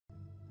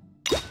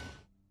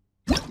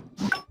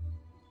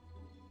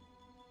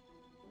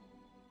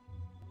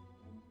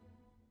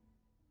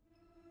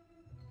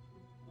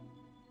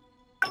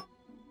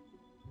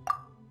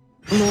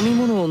飲み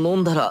物を飲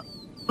んだら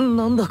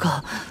なんだ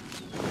か。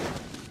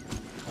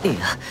い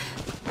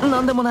や、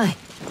なんでもない。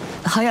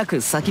早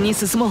く先に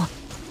進もう。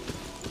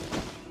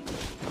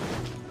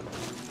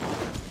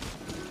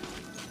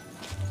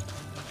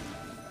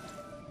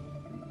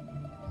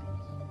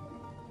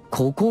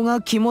ここ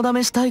が肝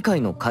試し大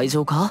会の会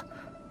場か？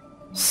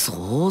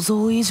想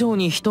像以上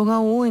に人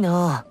が多い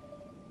な。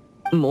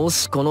も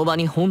しこの場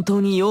に本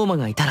当に妖魔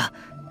がいたら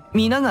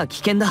皆が危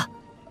険だ。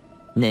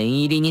念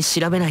入りに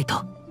調べない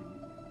と。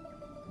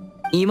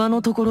今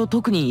のところ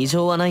特に異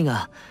常はない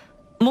が、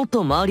もっ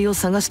と周りを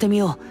探してみ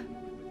よ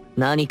う。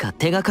何か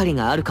手がかり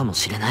があるかも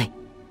しれない。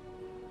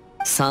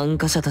参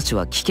加者たち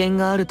は危険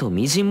があると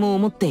微塵も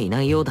思ってい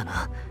ないようだ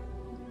な。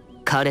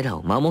彼ら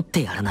を守っ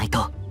てやらない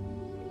と。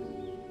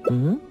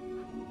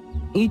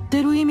言っ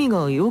てる意味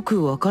がよ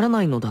くわから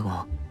ないのだ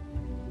が。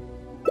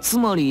つ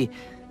まり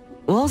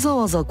わざ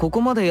わざこ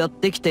こまでやっ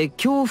てきて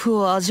恐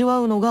怖を味わ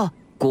うのが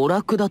娯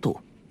楽だ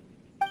と。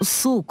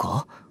そう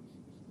か？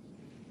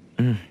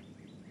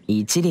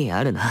一理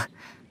あるな。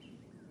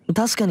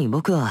確かに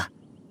僕は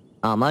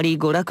あまり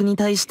娯楽に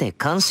対して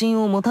関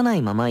心を持たな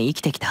いまま生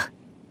きてきた。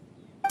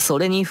そ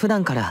れに普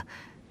段から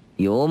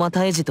妖魔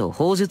退治と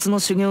砲術の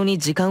修行に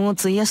時間を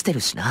費やしてる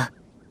しな。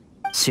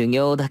修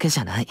行だけじ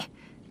ゃない。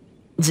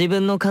自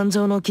分の感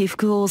情の起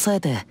伏を抑え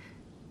て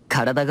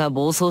体が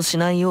暴走し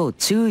ないよう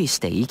注意し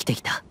て生きて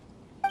きた。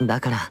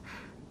だか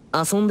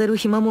ら遊んでる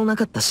暇もな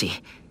かったし、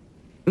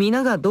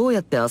皆がどう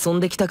やって遊ん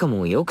できたか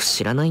もよく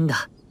知らないん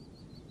だ。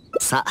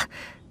さあ、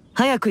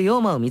早く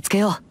妖魔を見つけ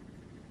よ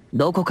う。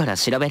どこから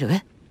調べる？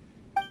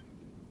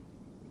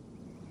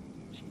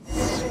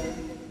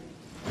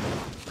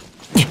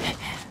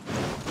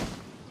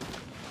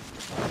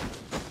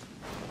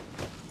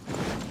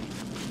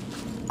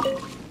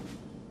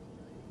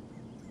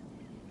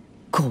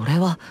これ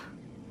は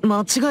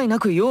間違いな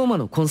く妖魔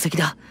の痕跡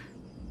だ。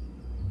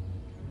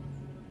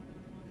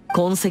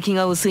痕跡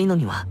が薄いの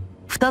には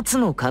2つ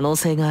の可能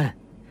性がある。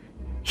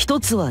一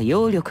つは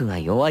妖力が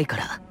弱いか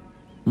ら、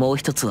もう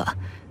一つは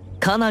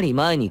かなり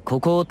前に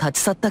ここを立ち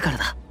去ったから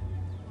だ。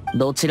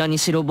どちらに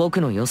しろ僕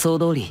の予想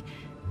通り、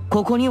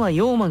ここには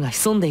妖魔が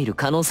潜んでいる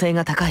可能性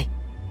が高い。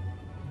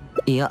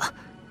いや、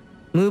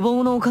無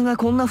謀の丘が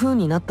こんな風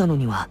になったの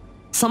には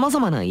様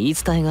々な言い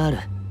伝えがある。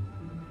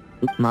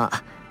ま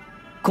あ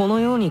こ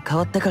のように変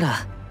わってか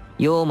ら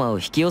妖魔を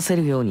引き寄せ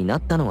るようにな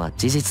ったのは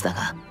事実だ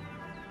が。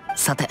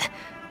さて、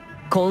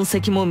痕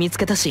跡も見つ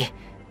けたし、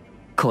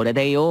これ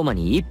で妖魔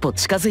に一歩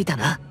近づいた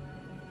な。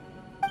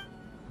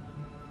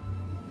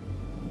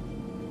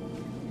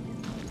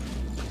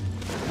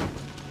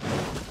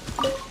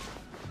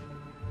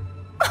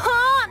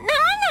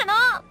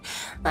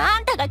あ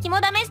んたが肝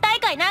試し大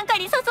会なんか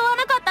に誘わ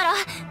なかったら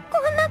こ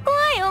んな怖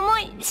い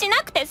思いしな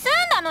くて済ん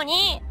だの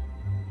に。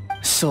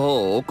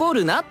そう怒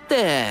るなっ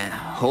て。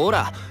ほ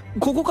ら、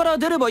ここから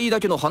出ればいいだ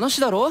けの話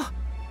だろ。は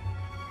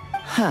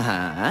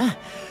あ、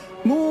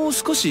もう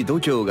少し度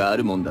胸があ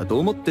るもんだと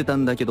思ってた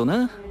んだけど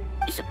な。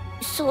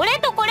それ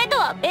とこれと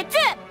は別。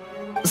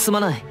すま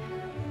ない。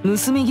盗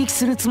み聞き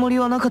するつもり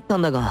はなかった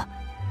んだが、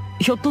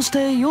ひょっとし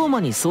て妖魔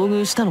に遭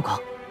遇したの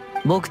か？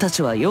僕た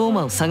ちは妖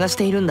魔を探し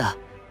ているんだ。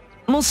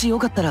もしよ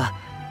かったら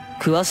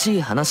詳し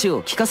い話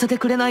を聞かせて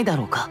くれないだ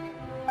ろうか？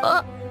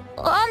あ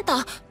ん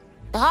た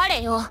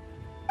誰よ？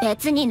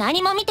別に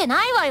何も見て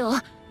ないわよ。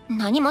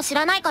何も知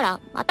らないから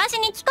私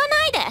に聞か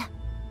ないで。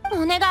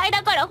お願い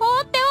だから放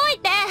っておい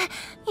て。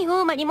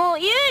妖魔にも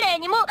幽霊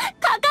にも関わ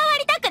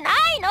りたくな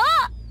いの。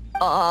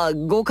ああ、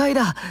誤解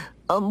だ。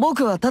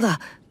僕はただ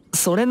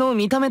それの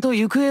見た目と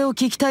行方を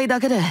聞きたいだ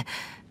けで。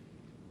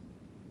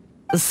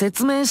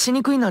説明し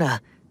にくいな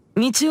ら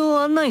道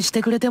を案内し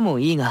てくれても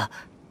いいが。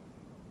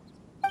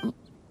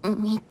道案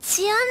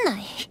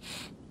内？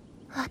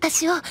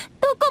私をど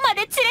こま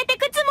で連れて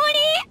くつも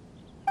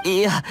り？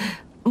いや、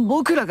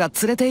僕らが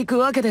連れて行く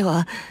わけで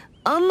は、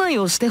案内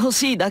をしてほ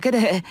しいだけで。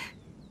絶対に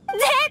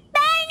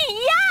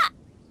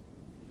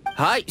嫌！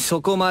はい、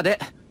そこまで。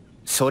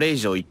それ以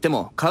上言って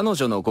も彼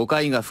女の誤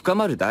解が深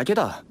まるだけ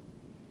だ。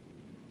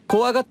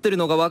怖がってる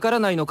のがわから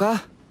ないの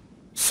か？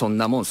そん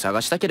なもん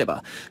探したけれ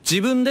ば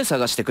自分で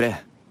探してく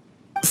れ。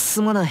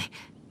すまない。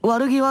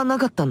悪気はな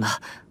かったん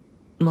だ。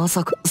ま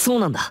さかそう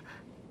なんだ。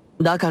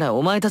だから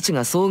お前たち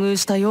が遭遇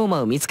した妖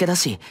魔を見つけ出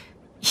し、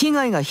被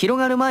害が広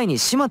がる前に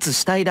始末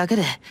したいだけ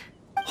で。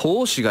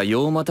奉仕が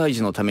妖魔退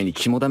治のために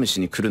肝試し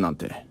に来るなん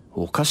て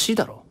おかしい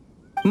だろ。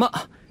ま、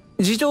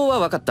事情は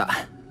分かった。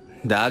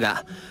だ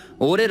が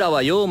俺らは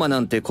妖魔な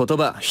んて言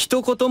葉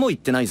一言も言っ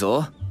てない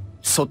ぞ。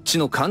そっち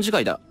の勘違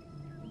いだ。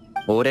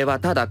俺は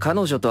ただ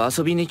彼女と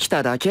遊びに来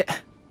ただけ。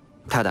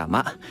ただ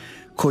ま、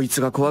こい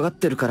つが怖がっ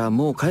てるから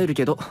もう帰る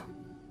けど。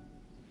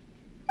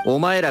お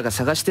前らが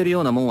探してる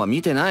ようなもんは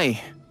見てない。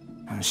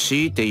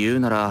強いて言う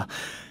なら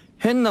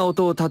変な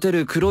音を立て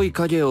る黒い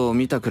影を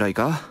見たくらい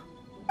か。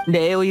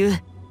礼を言う。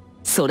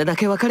それだ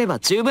け分かれば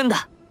十分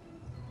だ。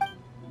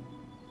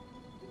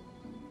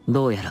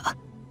どうやら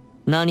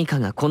何か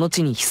がこの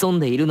地に潜ん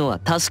でいるのは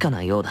確か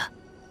なようだ。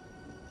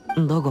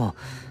だが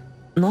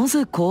な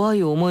ぜ怖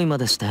い思いま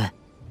でして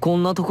こ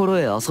んなところ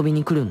へ遊び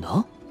に来るん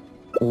だ？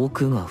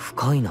奥が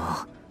深い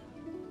な。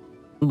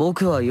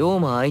僕は妖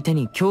魔相手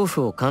に恐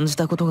怖を感じ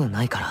たことが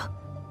ないから。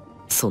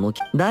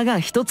だが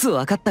一つ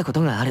分かったこ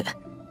とがある。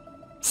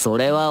そ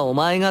れはお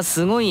前が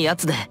すごいや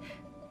つで、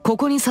こ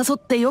こに誘っ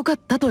てよかっ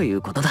たとい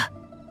うことだ。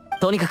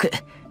とにかく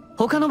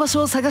他の場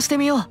所を探して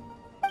みよう。は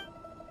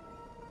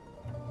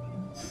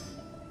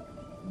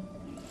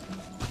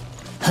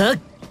っ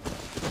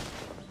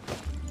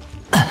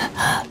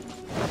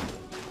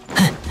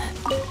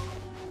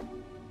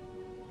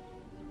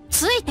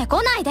ついて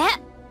こないで。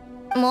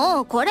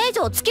もうこれ以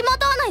上付きま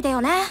とわないで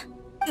よね。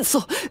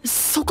そ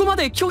こま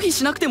で拒否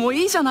しなくても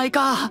いいじゃない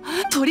か。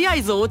とりあ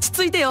えず落ち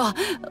着いてよ。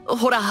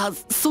ほら、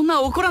そん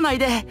な怒らない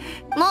で。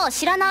もう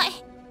知らない。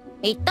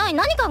一体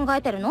何考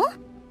えてるの？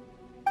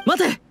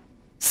待て、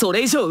そ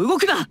れ以上動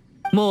くな。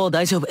もう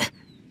大丈夫、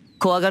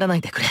怖がらな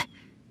いでくれ。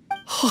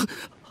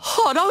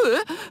払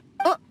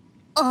う？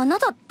あな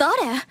た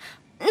誰？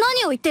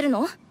何を言ってる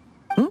の？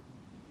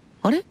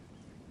あれ？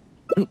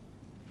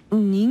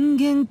人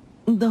間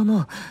だ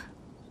な。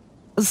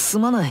す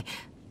まない、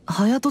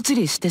早とち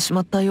りしてし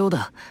まったよう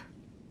だ。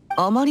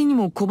あまりに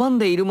も拒ん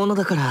でいるもの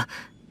だから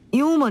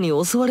妖魔に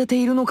襲われ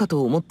ているのか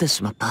と思って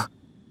しまった。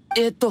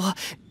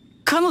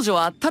彼女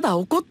はただ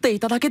怒ってい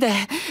ただけで。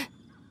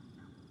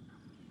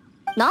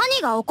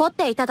何が怒っ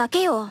ていただ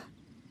けよ。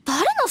誰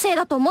のせい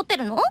だと思って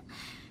るの？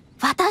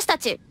私た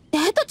ちデ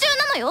ート中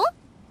なのよ。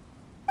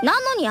な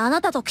のにあ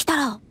なたと来た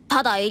ら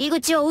ただ入り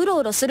口をうろ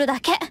うろするだ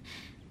け。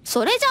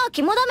それじゃあ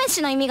肝試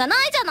しの意味がない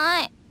じゃ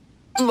ない。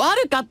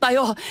悪かった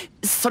よ。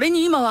それ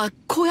に今は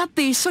こうやっ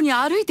て一緒に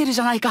歩いてる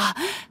じゃないか。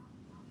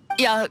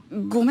いや、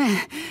ごめん。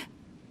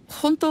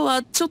本当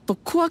はちょっと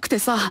怖くて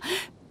さ、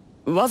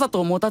わざ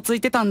ともたつい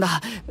てたん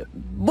だ。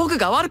僕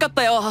が悪かっ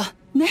たよ。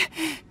ね。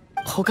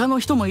他の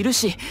人もいる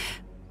し、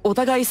お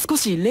互い少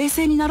し冷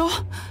静になろう。は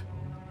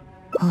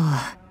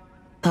あ、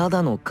た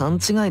だの勘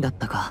違いだっ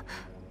たか。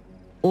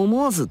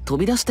思わず飛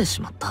び出して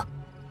しまった。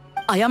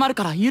謝る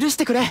から許し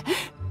てくれ。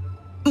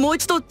もう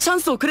一度チャ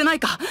ンスをくれない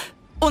か。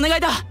お願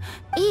いだ。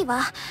いい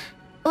わ。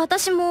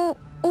私も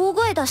大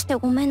声出して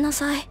ごめんな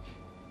さい。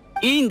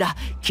いいんだ、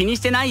気に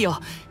してないよ。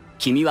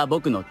君は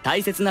僕の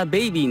大切な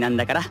ベイビーなん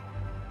だから。や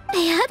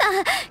だ、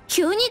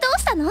急にどう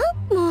したの？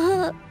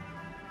もう。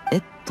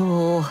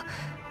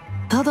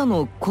ただ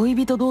の恋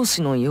人同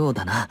士のよう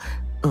だな。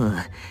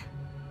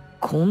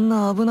こん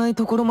な危ない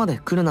ところまで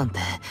来るなんて。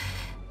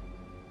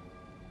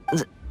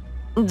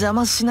邪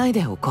魔しない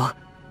でおこう。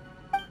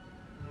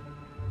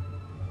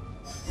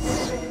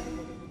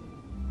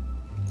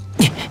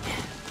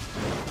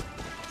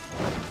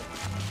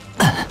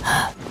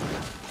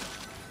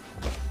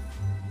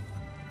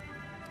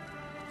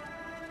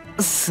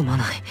すま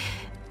ない、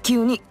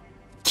急に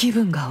気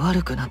分が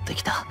悪くなって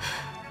きた。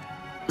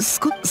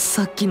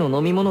さっきの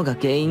飲み物が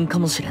原因か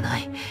もしれな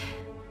い。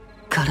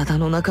体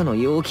の中の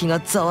陽気が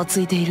ざわつ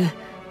いている。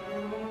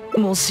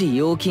もし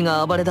陽気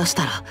が暴れ出し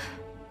たら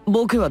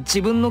僕は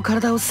自分の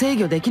体を制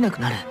御できなく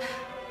なる。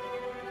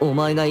お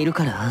前がいる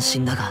から安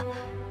心だが、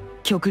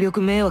極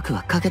力迷惑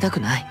はかけたく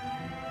ない。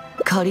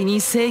仮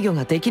に制御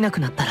ができなく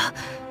なったら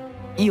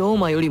妖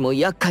魔よりも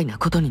厄介な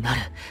ことにな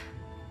る。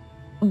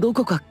ど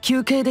こか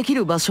休憩でき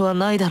る場所は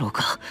ないだろう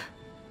か。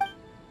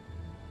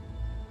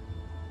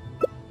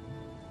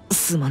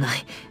すまな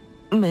い、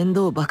面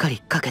倒ばかり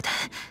かけて。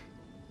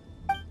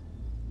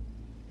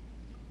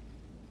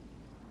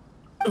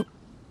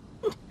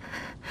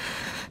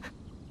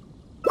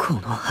こ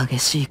の激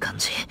しい感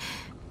じ、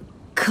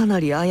かな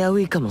り危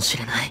ういかもし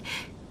れない。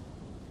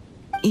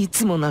い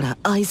つもなら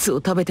アイスを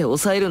食べて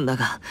抑えるんだ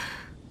が、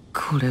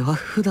これは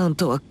普段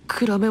とは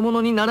比べ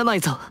物にならない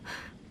ぞ。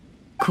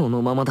こ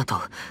のままだと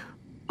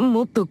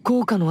もっと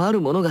効果のあ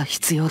るものが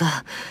必要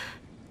だ。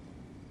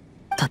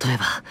例え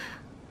ば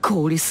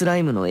氷スラ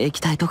イムの液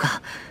体と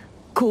か、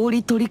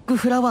氷トリック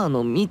フラワー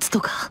の蜜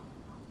とか。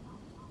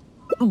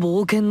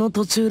冒険の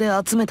途中で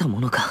集めた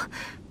ものか。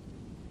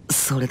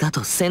それだ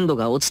と鮮度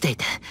が落ちてい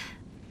て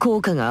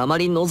効果があま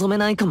り望め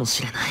ないかも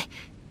しれない。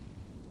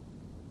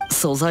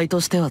素材と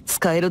しては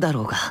使えるだ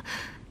ろうが、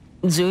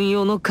純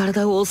陽の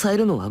体を抑え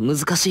るのは難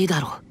しい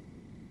だろう。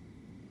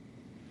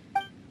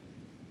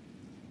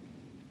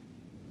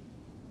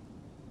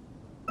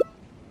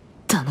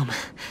頼む、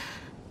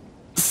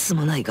す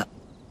まないが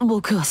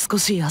僕は少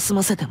し休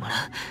ませてもら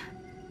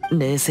う。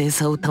冷静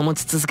さを保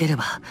ち続けれ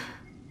ば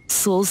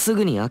そうす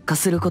ぐに悪化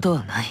すること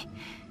はない。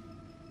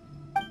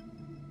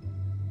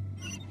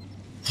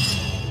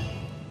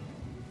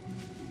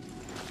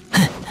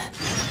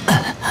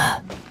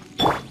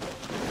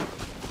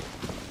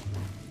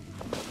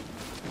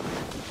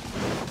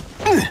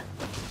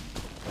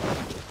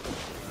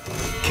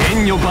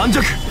剣女盤石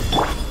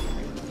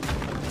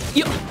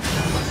よっ。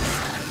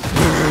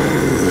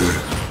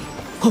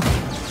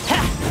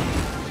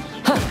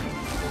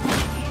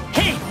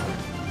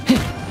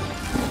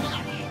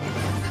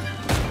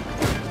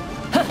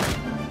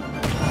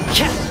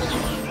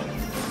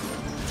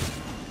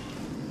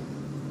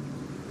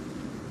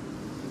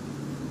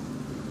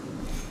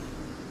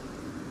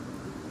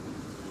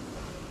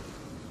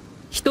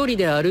一人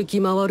で歩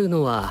き回る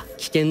のは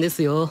危険で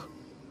すよ。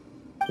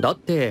だっ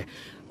て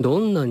ど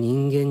んな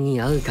人間に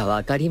会うか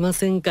分かりま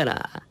せんか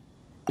ら。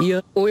い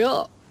や、お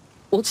や、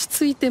落ち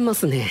着いてま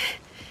すね。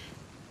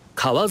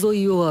川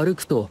沿いを歩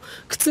くと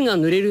靴が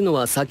濡れるの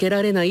は避け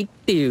られないっ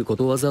ていうこ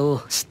とわざ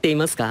を知ってい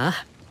ます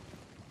か？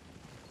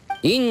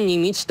陰に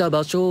満ちた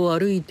場所を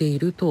歩いてい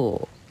る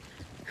と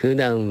普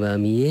段は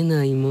見え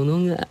ないも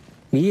のが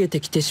見え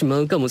てきてしま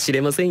うかもし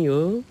れません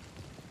よ。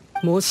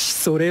もし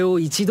それを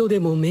一度で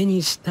も目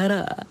にした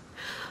ら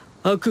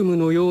悪夢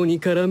のように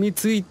絡み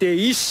ついて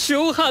一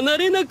生離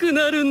れなく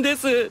なるんで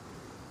す。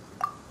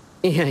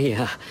いやい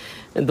や、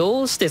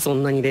どうしてそ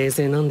んなに冷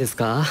静なんです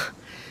か？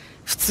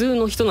普通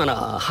の人なら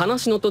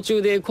話の途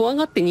中で怖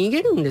がって逃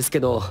げるんですけ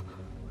ど。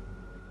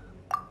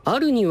あ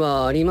るに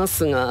はありま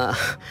すが、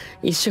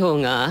衣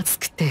装が厚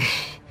くて。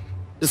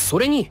そ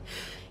れに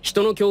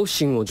人の恐怖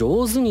心を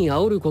上手に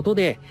煽ること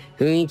で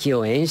雰囲気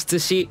を演出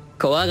し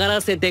怖が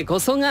らせてこ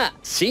そが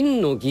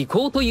真の技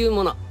巧という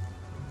もの。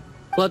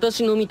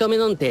私の見た目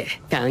なんて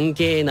関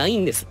係ない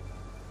んです。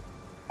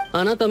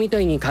あなたみ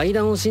たいに怪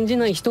談を信じ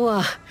ない人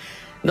は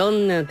ど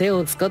んな手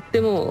を使って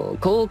も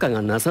効果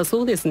がなさ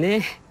そうです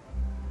ね。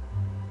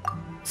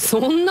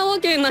そんなわ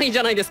けないじ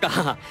ゃないです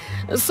か。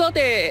さ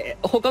て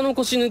他の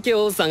腰抜け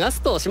を探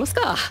すとします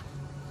か。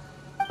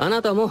あ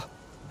なたも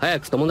早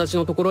く友達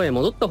のところへ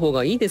戻った方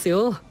がいいです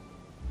よ。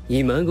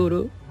今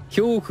頃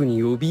恐怖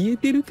に怯え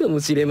てるかも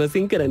しれませ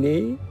んから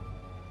ね。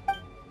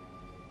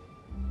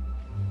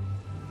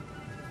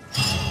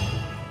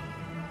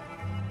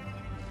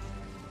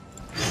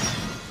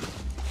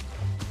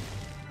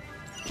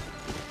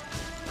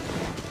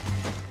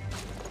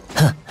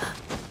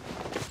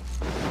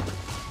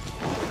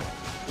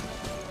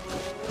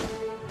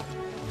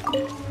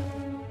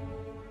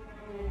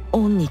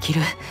オンに着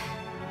る。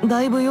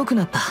だいぶ良く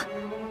なった。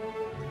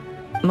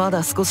ま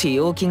だ少し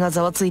陽気が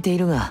ざわついてい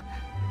るが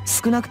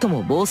少なくと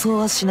も暴走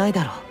はしない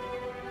だろ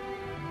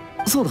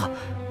う。そうだ、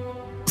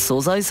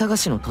素材探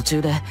しの途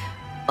中で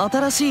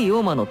新しい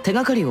妖魔の手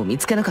がかりを見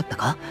つけなかった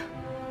か？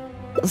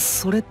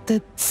それっ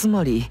てつ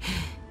まり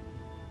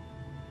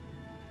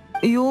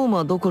妖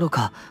魔どころ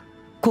か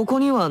ここ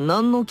には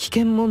何の危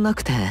険もな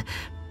くて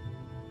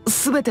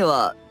全て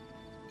は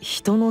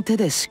人の手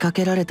で仕掛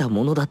けられた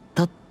ものだっ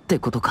たって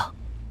ことか。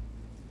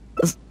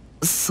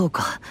そう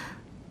か、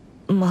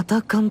ま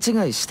た勘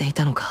違いしてい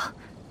たのか。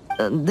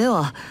で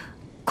は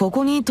こ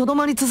こに留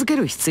まり続け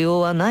る必要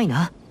はない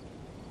な。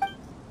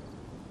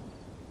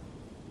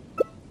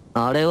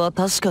あれは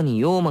確か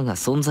に妖魔が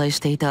存在し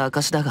ていた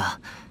証だが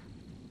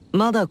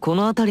まだこ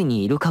の辺り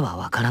にいるかは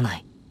わからな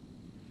い。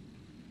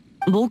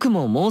僕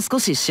ももう少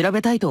し調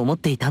べたいと思っ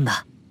ていたん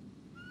だ。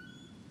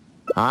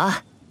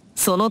ああ、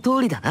その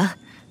通りだな。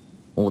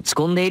落ち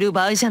込んでいる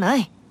場合じゃな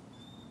い。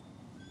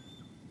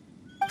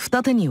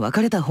二手に分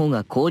かれた方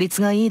が効率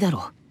がいいだ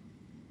ろ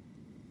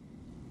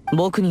う。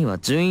僕には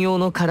純陽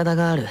の体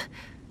がある。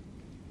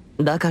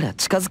だから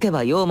近づけば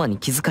妖魔に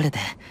気づかれて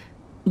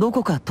ど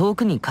こか遠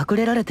くに隠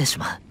れられてし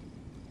ま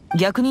う。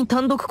逆に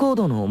単独行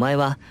動のお前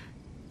は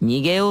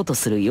逃げようと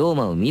する妖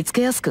魔を見つ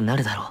けやすくな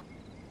るだろ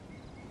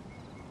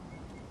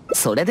う。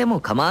それでも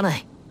構わな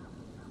い。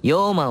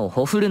妖魔を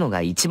ほふるの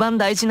が一番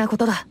大事なこ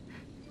とだ。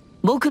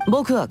僕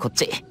はこっ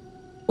ち、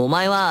お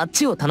前はあっ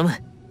ちを頼む。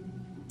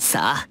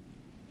さあ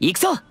行く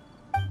ぞ。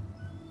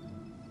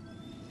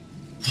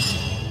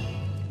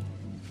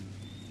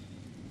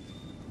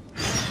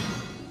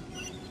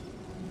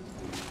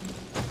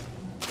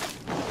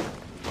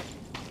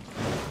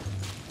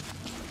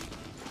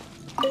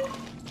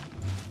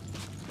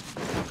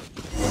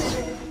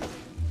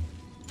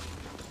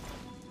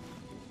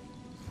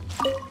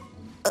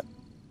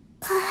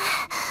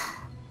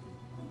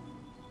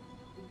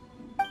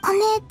お姉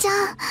ちゃ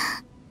ん、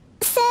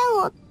線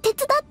を手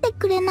伝って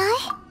くれない？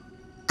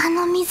あ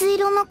の水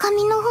色の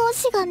髪の胞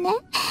子がね、怖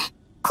い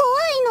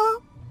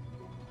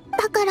の。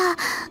だからあの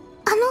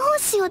胞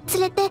子を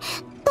連れて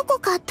どこ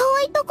か遠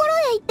いところ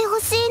へ行ってほ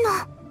しいの。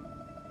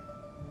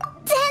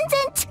全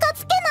然近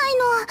づけない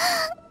の。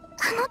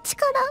あの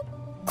力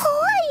怖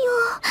いよ。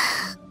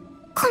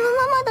この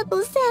ままだ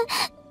と線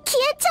消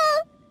えちゃ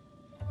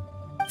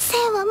う。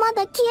線はま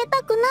だ消え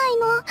たくない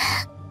の。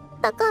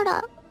だからお願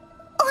い。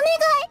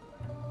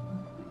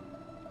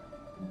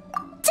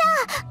じゃあ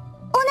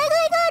お願い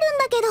があるん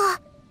だけど、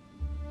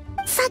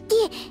さっき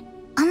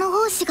あの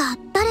胞子が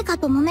誰か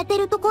と揉めて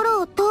るとこ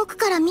ろを遠く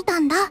から見た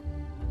んだ。線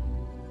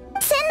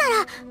な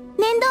ら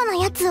面倒な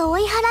やつを追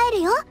い払え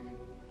るよ。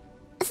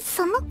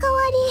その代わ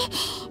り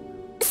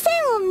線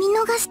を見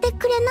逃して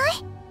くれない？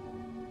本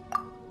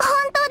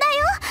当だ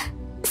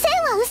よ。線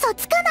は嘘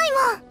つかないも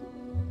ん。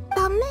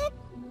ダメ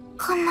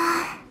かな。うん、お願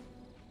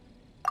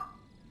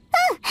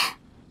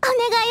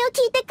いを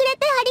聞いてくれ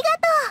てありが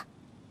と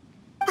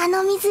う。あ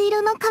の水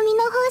色の髪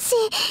の胞子、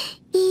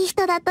いい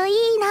人だといい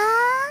な。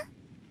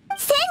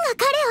線が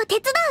彼を手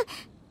伝う。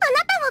あな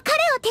たも彼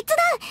を手伝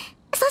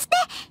う。そしてあ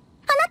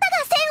なた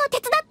が線を手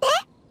伝って。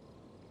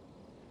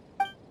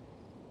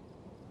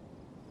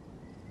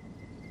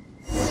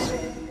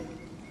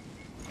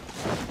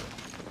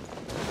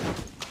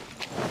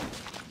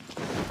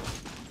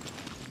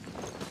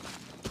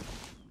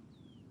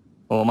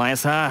お前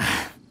さ、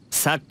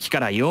さっき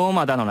から妖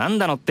魔だのなん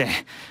だのって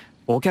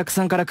お客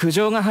さんから苦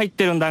情が入っ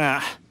てるんだ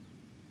が。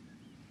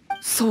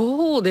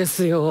そうで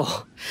すよ。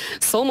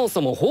そも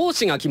そも奉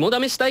仕が肝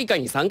試し大会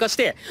に参加し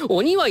て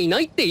鬼はいな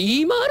いって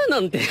言い回る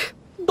なんて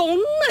どん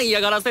な嫌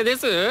がらせで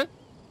す？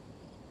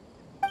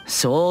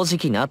正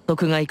直納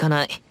得がいか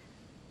ない。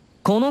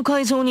この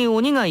会場に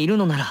鬼がいる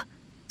のなら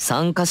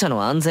参加者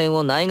の安全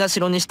をないがし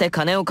ろにして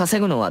金を稼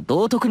ぐのは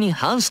道徳に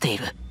反してい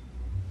る。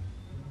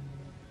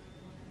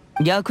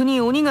逆に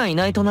鬼がい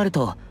ないとなる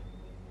と、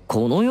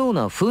このよう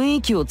な雰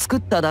囲気を作っ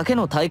ただけ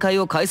の大会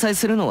を開催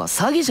するのは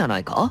詐欺じゃな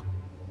いか？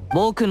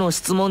僕の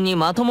質問に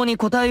まともに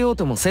答えよう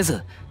ともせ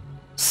ず、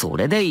そ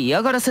れで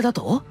嫌がらせだ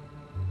と？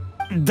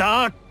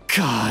だ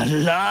か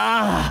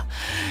ら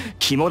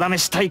肝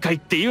試し大会っ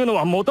ていうの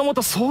はもとも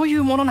とそうい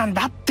うものなん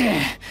だっ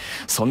て。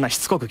そんなし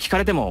つこく聞か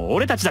れても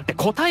俺たちだって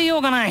答えよ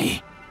うがな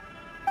い。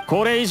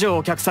これ以上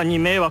お客さんに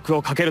迷惑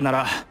をかけるな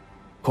ら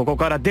ここ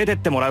から出てっ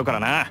てもらうから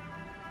な。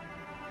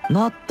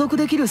納得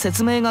できる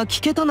説明が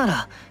聞けたな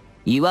ら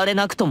言われ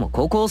なくとも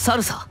ここを去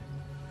るさ。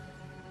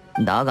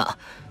だが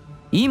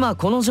今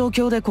この状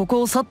況でこ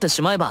こを去って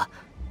しまえば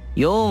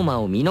妖魔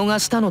を見逃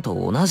したの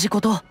と同じ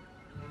こと。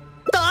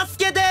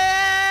助けてー！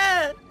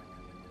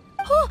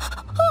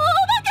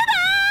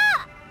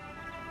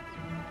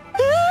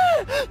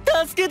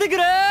助けてく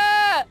れー！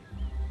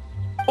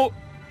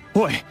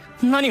おい、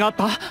何があっ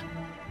た？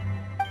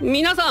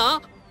皆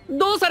さん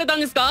どうされた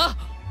んですか？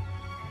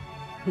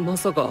ま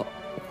さか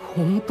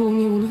本当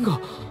に鬼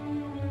が。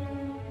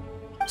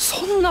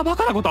そんなバ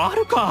カなことあ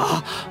る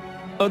か。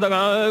だ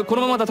がこ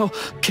のままだと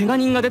怪我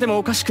人が出ても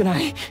おかしくな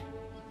い。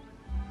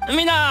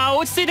みんな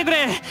落ち着いてく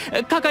れ。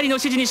係の指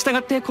示に従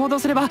って行動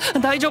すれば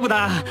大丈夫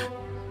だ。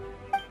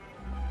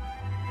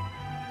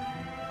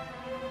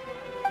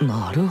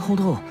なるほ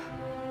ど、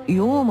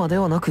妖魔で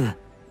はなく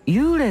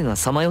幽霊が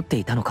さまよって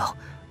いたのか。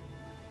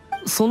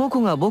その子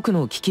が僕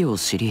の危機を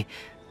知り、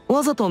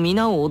わざと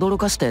皆を驚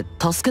かして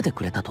助けて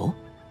くれたと？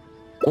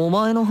お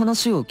前の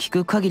話を聞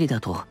く限りだ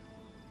と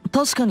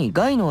確かに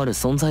害のある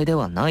存在で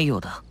はないよ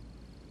うだ。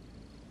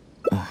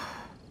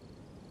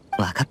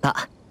わかっ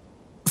た。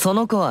そ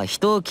の子は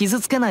人を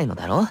傷つけないの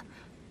だろ。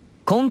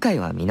今回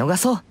は見逃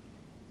そう。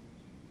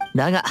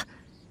だが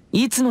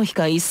いつの日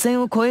か一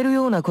線を越える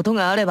ようなこと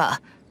があれば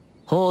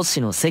奉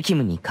仕の責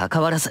務にか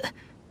かわらず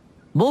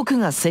僕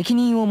が責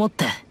任を持っ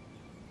て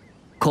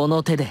こ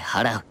の手で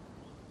払う。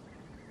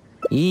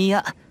い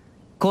や、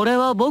これ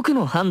は僕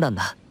の判断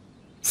だ。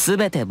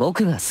全て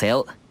僕が背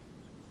負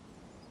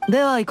う。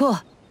では行こう。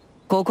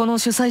ここの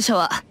主催者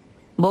は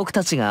僕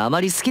たちがあ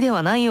まり好きで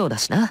はないようだ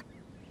しな。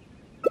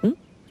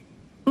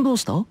どう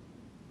した？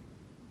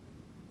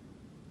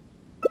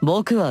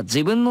僕は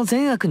自分の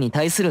善悪に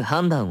対する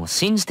判断を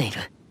信じてい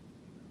る。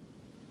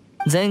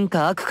善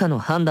か悪かの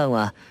判断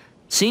は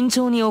慎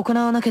重に行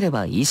わなけれ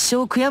ば一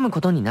生悔やむこ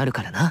とになる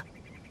からな。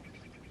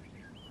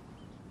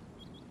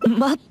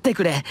待って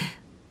くれ。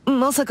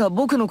まさか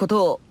僕のこ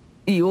とを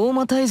妖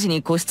魔退治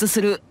に固執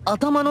する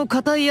頭の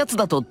固いやつ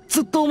だと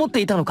ずっと思っ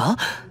ていたのか？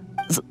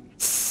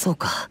そう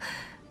か。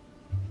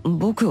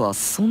僕は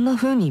そんな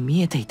風に見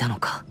えていたの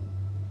か。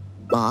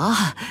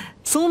ああ、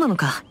そうなの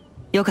か。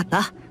よかっ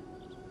た。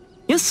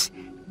よし、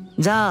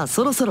じゃあ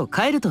そろそろ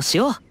帰るとし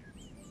よう。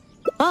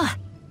ああ。